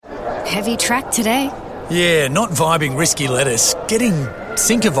Heavy track today. Yeah, not vibing risky lettuce. Getting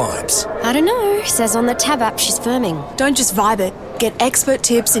sinker vibes. I don't know. Says on the Tab app she's firming. Don't just vibe it. Get expert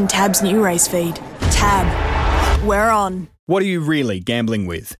tips in Tab's new race feed. Tab. We're on. What are you really gambling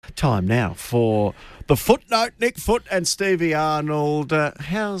with? Time now for the Footnote. Nick Foot and Stevie Arnold.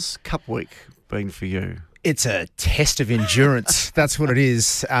 How's Cup Week been for you? It's a test of endurance. That's what it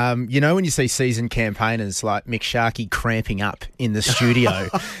is. You know, when you see seasoned campaigners like Mick Sharkey cramping up in the studio,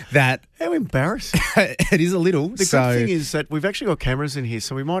 that... How embarrassing. It is a little. The good thing is that we've actually got cameras in here,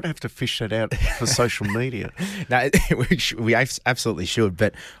 so we might have to fish that out for social media. No, we absolutely should.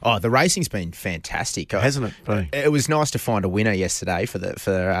 But, the racing's been fantastic. Hasn't it been? It was nice to find a winner yesterday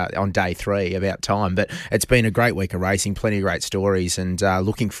on day 3, about time. But it's been a great week of racing, plenty of great stories, and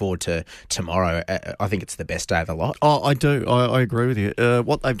looking forward to tomorrow. I think it's the best day of the lot. Oh, I do. I agree with you.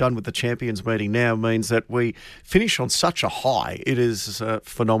 What they've done with the Champions meeting now means that we finish on such a high. It is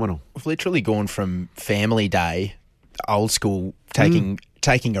phenomenal. We've literally gone from family day, old school, taking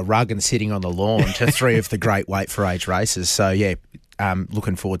a rug and sitting on the lawn to 3 of the great weight for age races. So, yeah,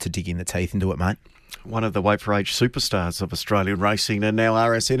 looking forward to digging the teeth into it, mate. One of the weight for age superstars of Australian racing and now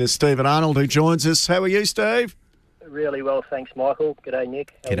RSN is Stephen Arnold, who joins us. How are you, Steve? Really well, thanks, Michael. G'day,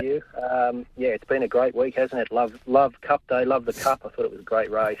 Nick. How are you? Yeah, it's been a great week, hasn't it? Love Cup Day, love the Cup. I thought it was a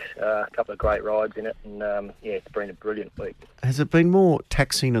great race, a couple of great rides in it, and it's been a brilliant week. Has it been more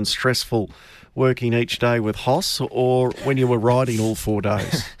taxing and stressful working each day with Hoss, or when you were riding all 4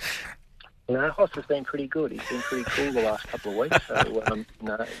 days? No, Hoss has been pretty good. He's been pretty cool the last couple of weeks, so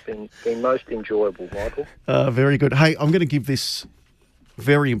it's been most enjoyable, Michael. Very good. Hey, I'm going to give this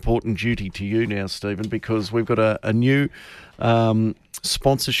very important duty to you now, Stephen, because we've got a new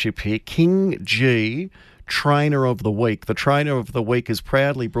sponsorship here. King G Trainer of the Week. The Trainer of the Week is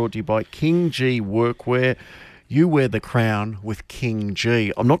proudly brought to you by King G Workwear. You wear the crown with King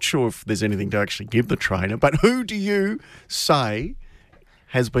G. I'm not sure if there's anything to actually give the trainer, but who do you say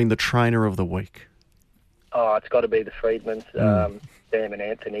has been the Trainer of the Week? Oh, it's got to be the Freedmans, Sam and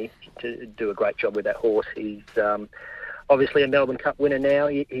Anthony, to do a great job with that horse. He's obviously a Melbourne Cup winner now.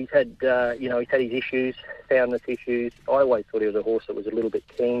 He's had, he's had his issues, soundness issues. I always thought he was a horse that was a little bit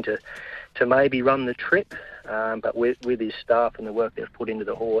keen to maybe run the trip, but with his staff and the work they've put into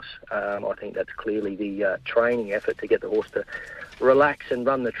the horse, I think that's clearly the training effort to get the horse to relax and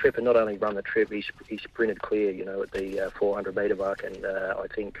run the trip, and not only run the trip, he sprinted clear, at the 400-metre mark, and I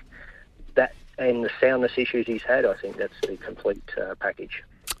think that, and the soundness issues he's had, I think that's the complete package.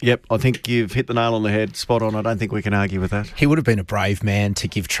 Yep, I think you've hit the nail on the head, spot on. I don't think we can argue with that. He would have been a brave man to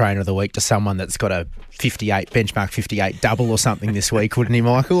give Trainer of the Week to someone that's got a benchmark 58 double or something this week, wouldn't he,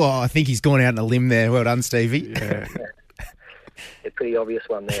 Michael? Oh, I think he's gone out on a limb there. Well done, Stevie. Yeah. A pretty obvious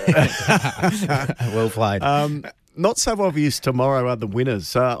one there. Well played. Not so obvious tomorrow are the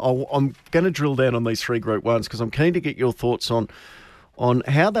winners. I'm going to drill down on these 3 Group 1s because I'm keen to get your thoughts on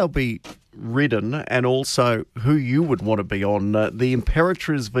how they'll be ridden and also who you would want to be on. The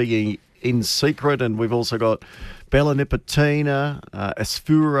Imperatriz v In Secret, and we've also got Bella Nipotina,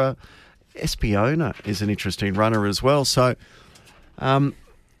 Asfura. Espiona is an interesting runner as well. So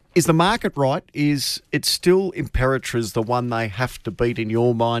is the market right? Is it still Imperatriz the one they have to beat in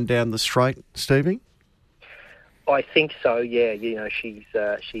your mind down the straight, Stevie? I think so. Yeah,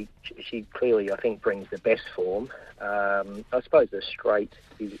 she clearly, I think, brings the best form. I suppose the straight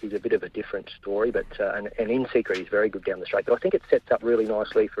is a bit of a different story, but and In Secret is very good down the straight. But I think it sets up really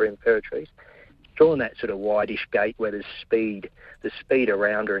nicely for Imperatriz. Drawn that sort of wideish gate where there's speed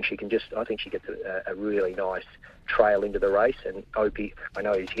around her, and I think she gets a really nice trail into the race. And Opie, I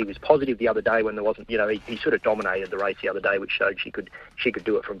know he was positive the other day when there wasn't, he sort of dominated the race the other day, which showed she could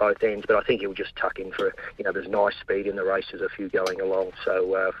do it from both ends. But I think he'll just tuck in for, there's nice speed in the race. There's a few going along,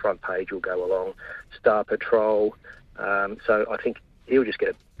 so Front Page will go along. Star Patrol. So I think he'll just get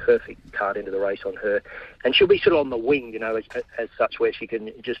a perfect card into the race on her. And she'll be sort of on the wing, as such, where she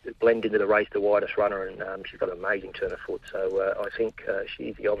can just blend into the race, the widest runner, and she's got an amazing turn of foot. So I think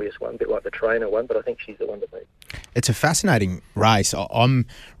she's the obvious one, a bit like the Trainer one, but I think she's the one to beat. It's a fascinating race. I'm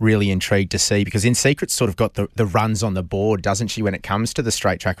really intrigued to see, because In Secret's sort of got the runs on the board, doesn't she, when it comes to the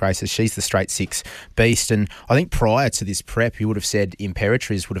straight track races? She's the straight 6 beast, and I think prior to this prep, you would have said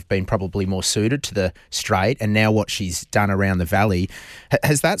Imperatriz would have been probably more suited to the straight, and now what she's done around the valley,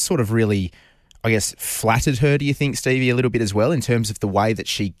 has that sort of really, I guess, flattered her, do you think, Stevie, a little bit as well, in terms of the way that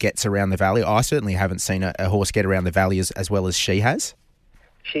she gets around the valley? I certainly haven't seen a horse get around the valley as well as she has.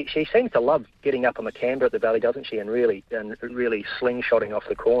 She seems to love getting up on the camber at the valley, doesn't she? And really slingshotting off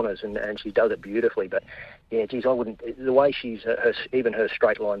the corners, and she does it beautifully. But Yeah, geez, I wouldn't. The way she's even her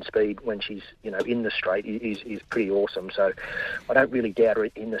straight line speed when she's in the straight is pretty awesome. So I don't really doubt her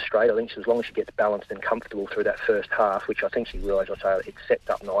in the straight. I think as long as she gets balanced and comfortable through that first half, which I think she realised, it's set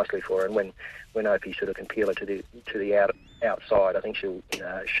up nicely for her. And when Opie sort of can peel her to the outside, I think she'll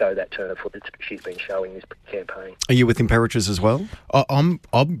show that turn of foot that she's been showing this campaign. Are you with Imperators as well?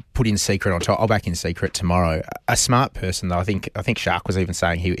 I'll put in Secret on top. I'll back in Secret tomorrow. A smart person though. I think Shark was even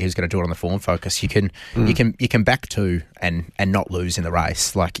saying he was going to do it on the Form Focus. You can back two and not lose in the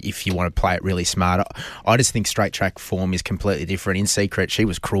race. Like if you want to play it really smart. I just think straight track form is completely different. In Secret, she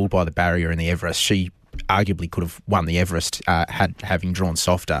was cruelled by the barrier in the Everest. She arguably could have won the Everest having drawn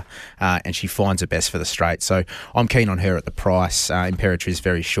softer, and she finds it best for the straight. So I'm keen on her at the price. Imperator is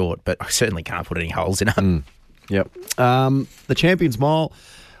very short, but I certainly can't put any holes in her. Yep. The Champions Mile,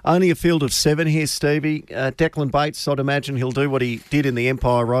 only a field of 7 here, Stevie. Declan Bates, I'd imagine he'll do what he did in the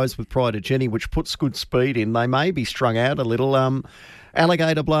Empire Rose with Pride of Jenny, which puts good speed in. They may be strung out a little.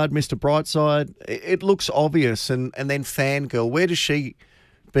 Alligator Blood, Mr. Brightside, it looks obvious. And then Fangirl, where does she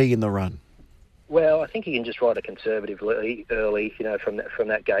be in the run? Well, I think he can just ride a conservatively early, from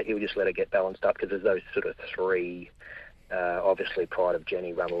that gate. He'll just let her get balanced up because there's those sort of three. Obviously, Pride of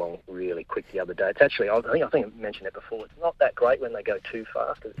Jenny run along really quick the other day. It's actually, I think I mentioned it before, it's not that great when they go too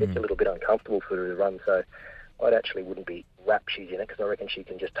fast. It gets a little bit uncomfortable for her to run, so I actually wouldn't be rapt she's in it because I reckon she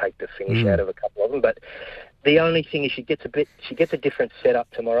can just take the finish out of a couple of them. But the only thing is she gets a different setup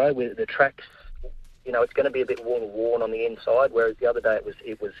tomorrow with the tracks. It's going to be a bit worn on the inside, whereas the other day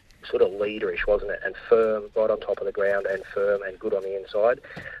it was sort of leaderish, wasn't it? And firm right on top of the ground, and firm and good on the inside.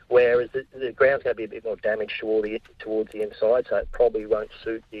 Whereas the ground's going to be a bit more damaged towards the inside, so it probably won't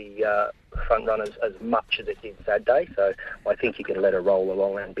suit the front runners as much as it did Saturday. So I think you can let her roll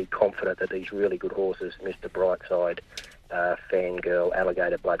along and be confident that these really good horses, Mr. Brightside, Fangirl,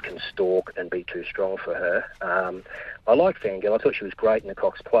 Alligator Blood, can stalk and be too strong for her. I like Fangirl. I thought she was great in the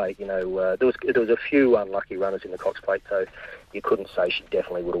Cox Plate. There was a few unlucky runners in the Cox Plate, so you couldn't say she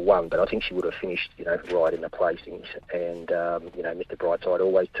definitely would have won, but I think she would have finished, right in the placings. And Mr. Brightside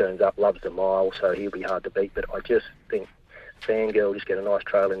always turns up, loves the mile, so he'll be hard to beat. But I just think Fangirl just get a nice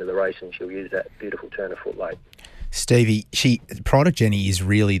trail into the race, and she'll use that beautiful turn of foot late. Stevie, Pride of Jenny is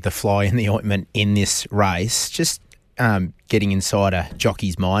really the fly in the ointment in this race. Just getting inside a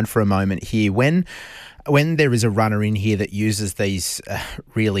jockey's mind for a moment here. When there is a runner in here that uses these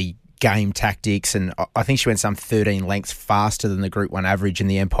really game tactics, and I think she went some 13 lengths faster than the Group 1 average in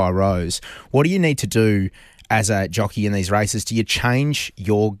the Empire Rose, what do you need to do as a jockey in these races? Do you change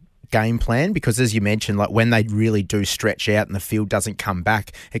your game plan? Because as you mentioned, like when they really do stretch out and the field doesn't come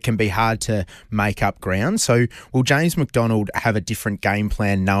back, it can be hard to make up ground. So will James McDonald have a different game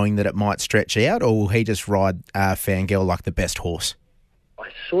plan knowing that it might stretch out, or will he just ride Fangirl like the best horse? I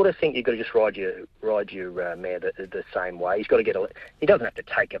sort of think you've got to just ride your mare the same way. He's got to he doesn't have to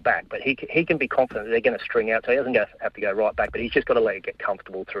take her back, but he can be confident that they're going to string out, so he doesn't have to go right back, but he's just got to let it get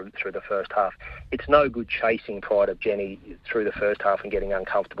comfortable through the first half. It's no good chasing Pride of Jenny through the first half and getting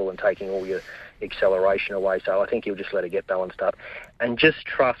uncomfortable and taking all your acceleration away, so I think he'll just let it get balanced up and just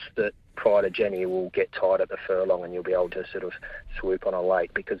trust that Pride of Jenny will get tight at the furlong and you'll be able to sort of swoop on her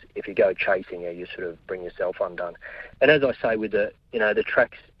late, because if you go chasing her, you sort of bring yourself undone. And as I say, with the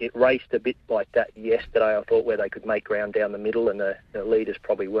tracks, it raced a bit like that yesterday, I thought, where they could make ground down the middle and the leaders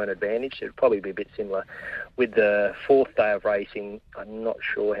probably weren't advantaged. It would probably be a bit similar with the fourth day of racing. I'm not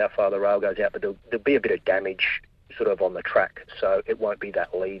sure how far the rail goes out, but there'll be a bit of damage sort of on the track, so it won't be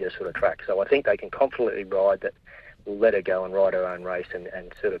that leader sort of track. So I think they can confidently ride that. We'll let her go and ride her own race and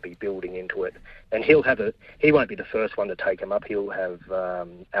sort of be building into it. And he won't be the first one to take him up. He'll have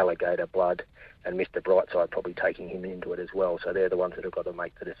Alligator Blood and Mr. Brightside probably taking him into it as well. So they're the ones that have got to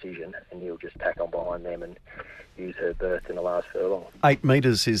make the decision, and he'll just tack on behind them and use her berth in the last furlong. 8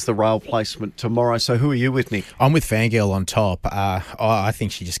 metres is the rail placement tomorrow. So who are you with, Nick? I'm with Fangirl on top. I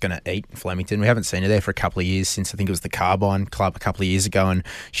think she's just going to eat Flemington. We haven't seen her there for a couple of years, since I think it was the Carbine Club a couple of years ago, and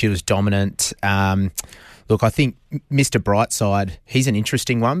she was dominant. Look, I think Mr. Brightside, he's an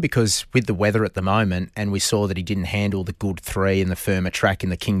interesting one because with the weather at the moment, and we saw that he didn't handle the good 3 and the firmer track in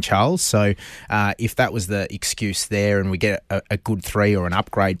the King Charles. So if that was the excuse there and we get a good 3 or an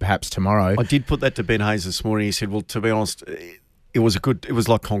upgrade perhaps tomorrow. I did put that to Ben Hayes this morning. He said, well, to be honest, it was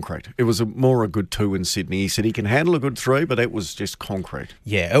like concrete. It was more a good 2 in Sydney. He said he can handle a good 3, but it was just concrete.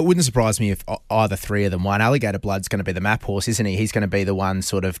 Yeah, it wouldn't surprise me if either 3 of them won. Alligator Blood's going to be the map horse, isn't he? He's going to be the one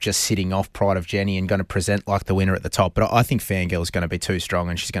sort of just sitting off Pride of Jenny and going to present like the winner at the top. But I think Fangirl's going to be too strong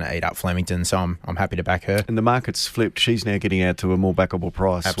and she's going to eat up Flemington, so I'm happy to back her. And the market's flipped. She's now getting out to a more backable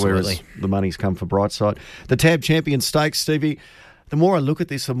price. Absolutely. Whereas the money's come for Brightside. The Tab Champion Stakes, Stevie. the more I look at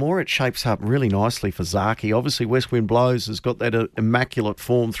this, the more it shapes up really nicely for Zaki. Obviously, West Wind Blows has got that immaculate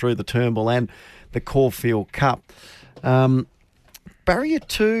form through the Turnbull and the Caulfield Cup. Barrier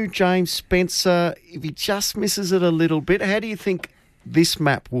 2, James Spencer, if he just misses it a little bit, how do you think this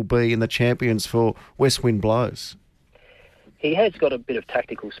map will be in the champions for West Wind Blows? He has got a bit of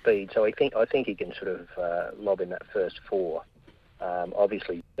tactical speed, so I think he can sort of lob in that first 4.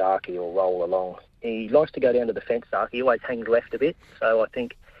 Obviously, Darky will roll along. He likes to go down to the fence, Darky. He always hangs left a bit, so I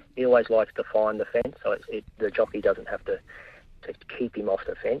think he always likes to find the fence. So the jockey doesn't have to keep him off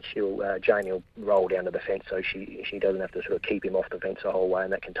the fence. Janie will roll down to the fence, so she doesn't have to sort of keep him off the fence the whole way,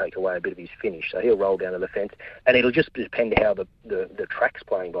 and that can take away a bit of his finish. So he'll roll down to the fence, and it'll just depend how the track's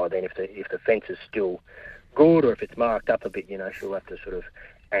playing by then. If the fence is still good or if it's marked up a bit, she'll have to sort of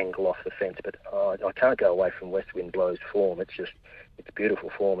angle off the fence. But I can't go away from West Wind Blows' form. It's beautiful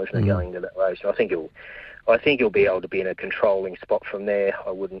form, isn't it, going to that race? So I think he'll be able to be in a controlling spot from there.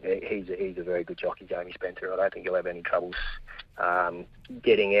 He's a very good jockey, Jamie Spencer. I don't think he'll have any troubles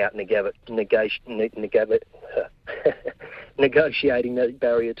getting out negotiating that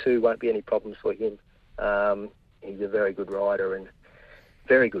barrier 2 won't be any problems for him. He's a very good rider and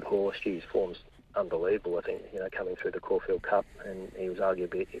very good horse. His form's unbelievable, I think, coming through the Caulfield Cup, and he was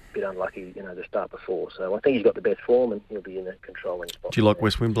arguably a bit unlucky, the start before. So I think he's got the best form and he'll be in a controlling spot. Do you like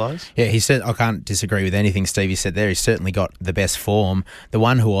West Wind Blows? Yeah, he said, I can't disagree with anything Stevie said there. He's certainly got the best form. The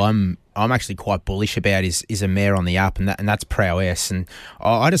one who I'm actually quite bullish about is a mare on the up, and that's Prowess. And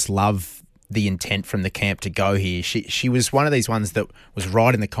I just love the intent from the camp to go here. She was one of these ones that was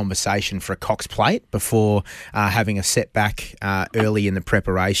right in the conversation for a Cox Plate before having a setback early in the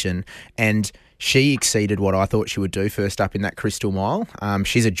preparation, and she exceeded what I thought she would do first up in that Crystal Mile.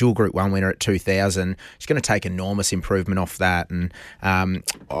 She's a dual Group 1 winner at 2,000. She's going to take enormous improvement off that. And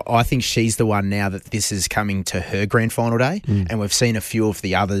I think she's the one now that this is coming to her grand final day. And we've seen a few of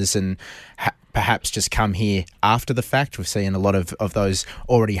the others and perhaps just come here after the fact. We've seen a lot of those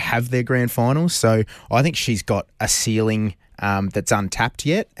already have their grand finals. So I think she's got a ceiling that's untapped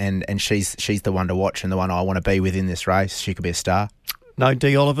yet. And she's the one to watch and the one I want to be within this race. She could be a star. No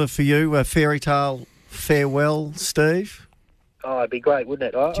D. Oliver for you. A fairy tale farewell, Steve? Oh, it'd be great,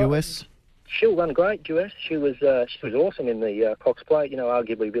 wouldn't it? Duess? She'll run great, Duess. She was awesome in the Cox Plate.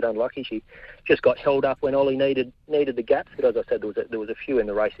 Arguably a bit unlucky. She just got held up when Ollie needed the gaps. But as I said, there was a few in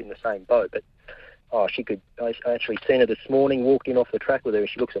the race in the same boat. But she could. I actually seen her this morning. Walked in off the track with her.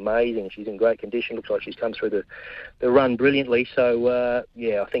 She looks amazing. She's in great condition. Looks like she's come through the run brilliantly. So I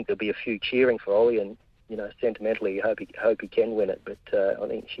think there'll be a few cheering for Ollie and. Sentimentally, I hope he can win it, but I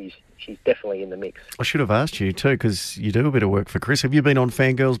think she's definitely in the mix. I should have asked you too, because you do a bit of work for Chris. Have you been on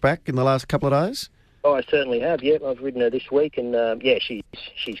Fangirls Back in the last couple of days? Oh, I certainly have. Yeah, I've ridden her this week, and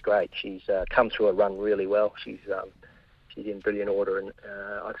she's great. She's come through a run really well. She's in brilliant order, and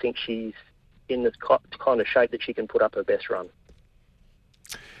I think she's in the kind of shape that she can put up her best run.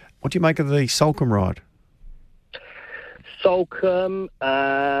 What do you make of the Solcombe ride? Solcombe,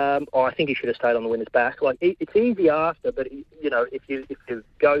 I think he should have stayed on the winner's back. It's easy after, but if you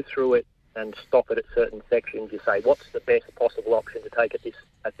go through it and stop it at certain sections, you say what's the best possible option to take at this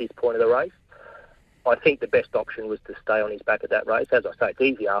point of the race. I think the best option was to stay on his back at that race. As I say, it's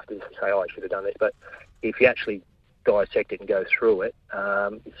easy after to say, I should have done this, but if you actually dissect it and go through it,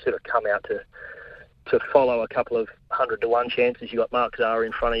 you sort of come out to follow a couple of 100-to-1 chances. You've got Mark Zahra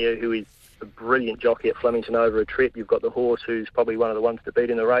in front of you, who is a brilliant jockey at Flemington over a trip. You've got the horse who's probably one of the ones to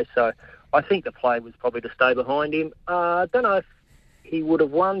beat in the race. So I think the play was probably to stay behind him. I don't know if he would have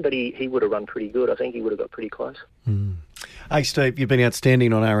won, but he would have run pretty good. I think he would have got pretty close. Hey, Steve, you've been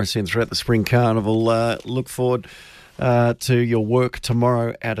outstanding on RSN throughout the Spring Carnival. Look forward to your work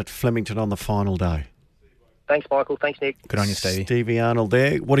tomorrow out at Flemington on the final day. Thanks, Michael. Thanks, Nick. Good on you, Stevie. Stevie Arnold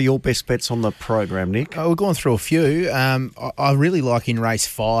there. What are your best bets on the program, Nick? We're going through a few. I really like in race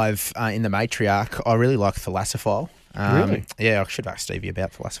 5 in the Matriarch. I really like Thalassophile. Really? Yeah, I should ask Stevie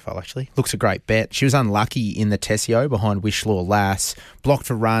about Thalassophile, actually. Looks a great bet. She was unlucky in the Tessio behind Wishlaw Lass. Blocked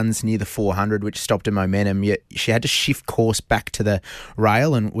her runs near the 400, which stopped her momentum. Yet she had to shift course back to the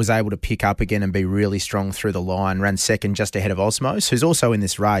rail and was able to pick up again and be really strong through the line. Ran second just ahead of Osmos, who's also in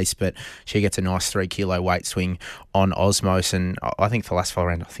this race, but she gets a nice 3-kilo weight swing on Osmos. And I think Thalassophile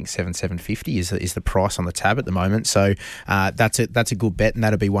around, 750 is the price on the tab at the moment. So that's a good bet, and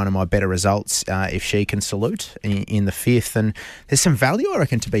that'll be one of my better results if she can salute in the 5th. And there's some value, I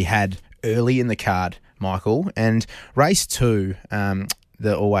reckon, to be had early in the card, Michael. And race 2,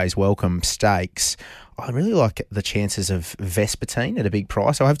 the Always Welcome Stakes, I really like the chances of Vespertine at a big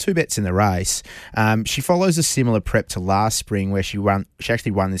price. I have 2 bets in the race. She follows a similar prep to last spring where she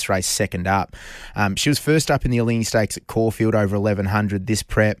actually won this race second up. She was first up in the Alini Stakes at Caulfield over 1100 this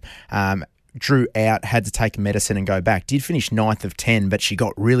prep. Drew out, had to take medicine and go back. Did finish 9th of 10, but she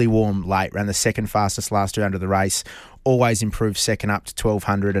got really warm late, ran the second fastest last 200 of the race. Always improves second up to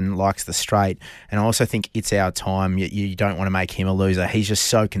 1200 and likes the straight. And I also think It's Our Time. You don't want to make him a loser. He's just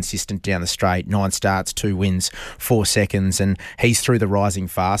so consistent down the straight. 9 starts, 2 wins, 4 seconds. And he's through the rising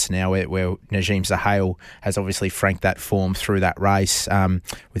fast now where Najim Zahale has obviously franked that form through that race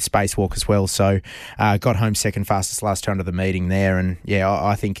with Spacewalk as well. So got home second fastest last 200 of the meeting there. And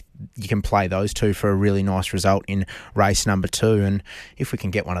I think you can play those 2 for a really nice result in race number 2. And if we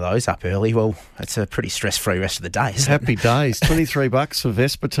can get one of those up early, well, it's a pretty stress-free rest of the day, isn't it? Happy days. $23 for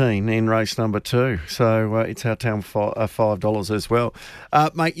Vespertine in race number 2. So It's Our Town $5 as well.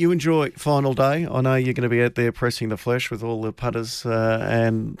 Mate, you enjoy final day. I know you're going to be out there pressing the flesh with all the putters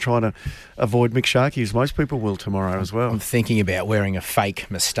and trying to avoid Mick Sharkey, as most people will tomorrow as well. I'm thinking about wearing a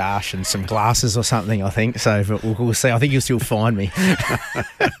fake moustache and some glasses or something, I think. So we'll see. I think you'll still find me.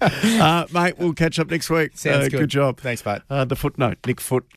 Mate, we'll catch up next week. Sounds good. Good job. Thanks, mate. The footnote, Nick Foot.